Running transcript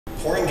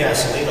pouring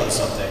gasoline on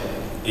something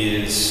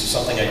is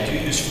something I do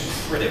use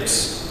for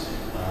critics.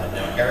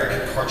 Now,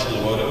 Eric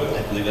Carciluoto,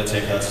 I believe that's how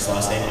you pronounce his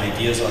last name,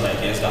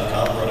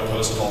 ideasonideas.com, wrote a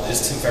post called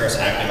 "Is Tim Ferriss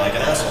Acting Like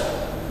an Asshole?"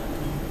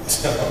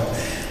 So,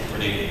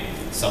 pretty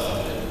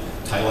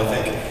self-evident title, I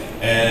think.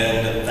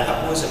 And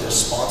that was in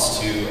response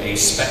to a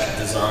spec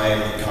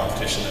design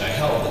competition that I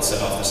held that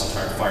set off this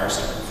entire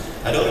firestorm.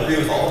 I don't agree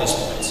with all of his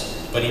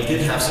points, but he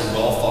did have some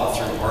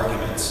well-thought-through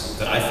arguments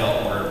that I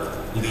felt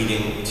were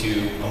leading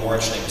to a more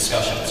interesting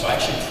discussion. So I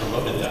actually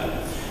promoted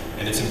that.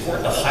 And it's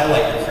important to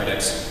highlight your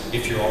critics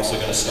if you're also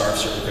going to starve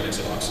certain critics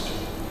of oxygen.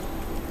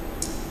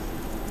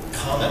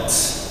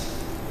 Comments.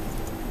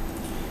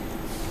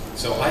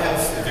 So I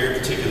have a very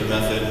particular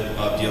method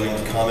of dealing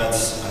with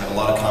comments. I have a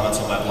lot of comments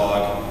on my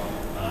blog,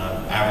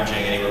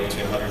 averaging anywhere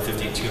between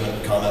 150 and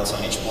 200 comments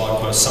on each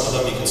blog post. Some of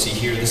them you can see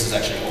here, this is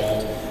actually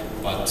old,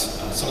 but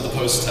some of the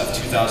posts have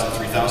 2,000,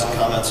 3,000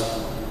 comments.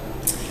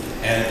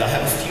 And I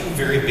have a few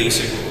very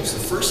basic rules. The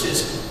first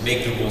is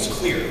make the rules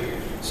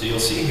clear. So you'll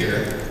see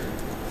here,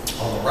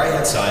 on the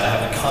right-hand side, I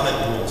have the comment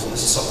rules, and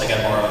this is something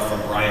I borrowed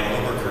from Brian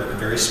Oberkirk, a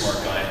very smart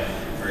guy,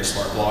 very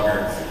smart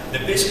blogger. And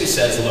it basically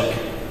says, look,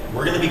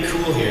 we're going to be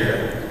cool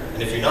here,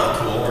 and if you're not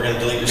cool, we're going to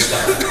delete your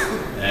stuff.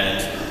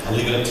 And I'll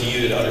leave it up to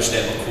you to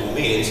understand what cool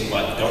means,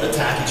 but don't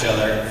attack each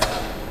other.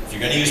 If you're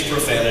going to use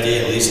profanity,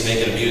 at least make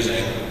it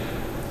amusing.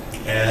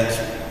 And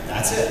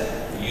that's it.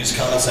 Use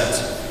common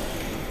sense.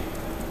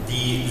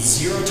 The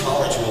zero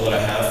tolerance rule that I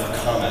have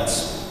for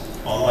comments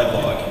on my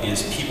blog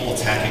is people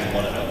attacking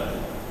one another.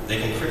 They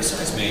can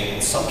criticize me.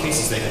 In some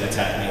cases, they can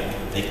attack me.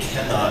 They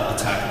cannot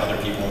attack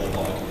other people on the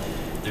blog.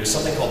 There's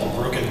something called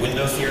the broken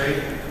window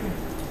theory.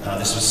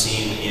 This was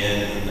seen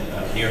in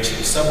New York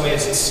City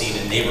subways. It's seen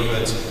in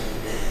neighborhoods.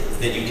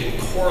 That you can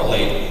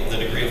correlate the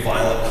degree of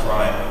violent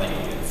crime,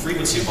 the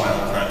frequency of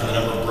violent crime, to the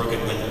number of broken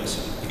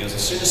windows. Because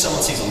as soon as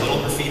someone sees a little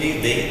graffiti,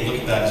 they look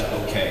at that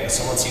as okay. If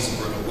someone sees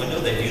a broken window,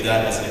 they view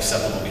that as an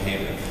acceptable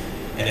behavior.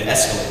 And it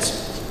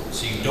escalates.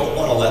 So you don't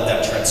want to let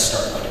that trend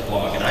start on your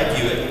blog. And I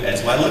view it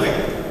as my living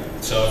room.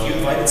 So if you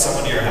invited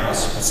someone to your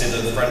house, let's say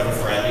they're the friend of a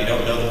friend, you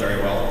don't know them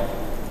very well,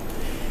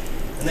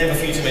 and they have a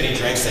few too many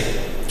drinks, they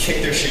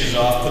kick their shoes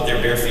off, put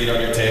their bare feet on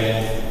your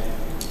table,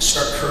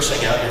 start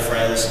cursing out your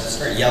friends,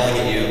 start yelling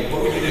at you,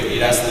 what would you do?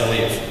 You'd ask them to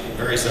leave.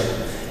 Very simple.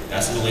 You'd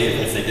ask them to leave,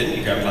 and if they didn't,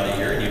 you grab them by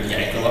the ear and you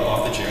yank them up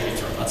off the chair and you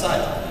throw them outside.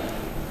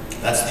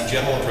 That's the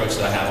general approach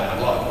that I have on my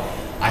blog.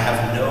 I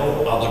have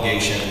no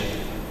obligation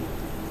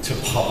to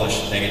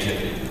publish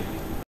negativity.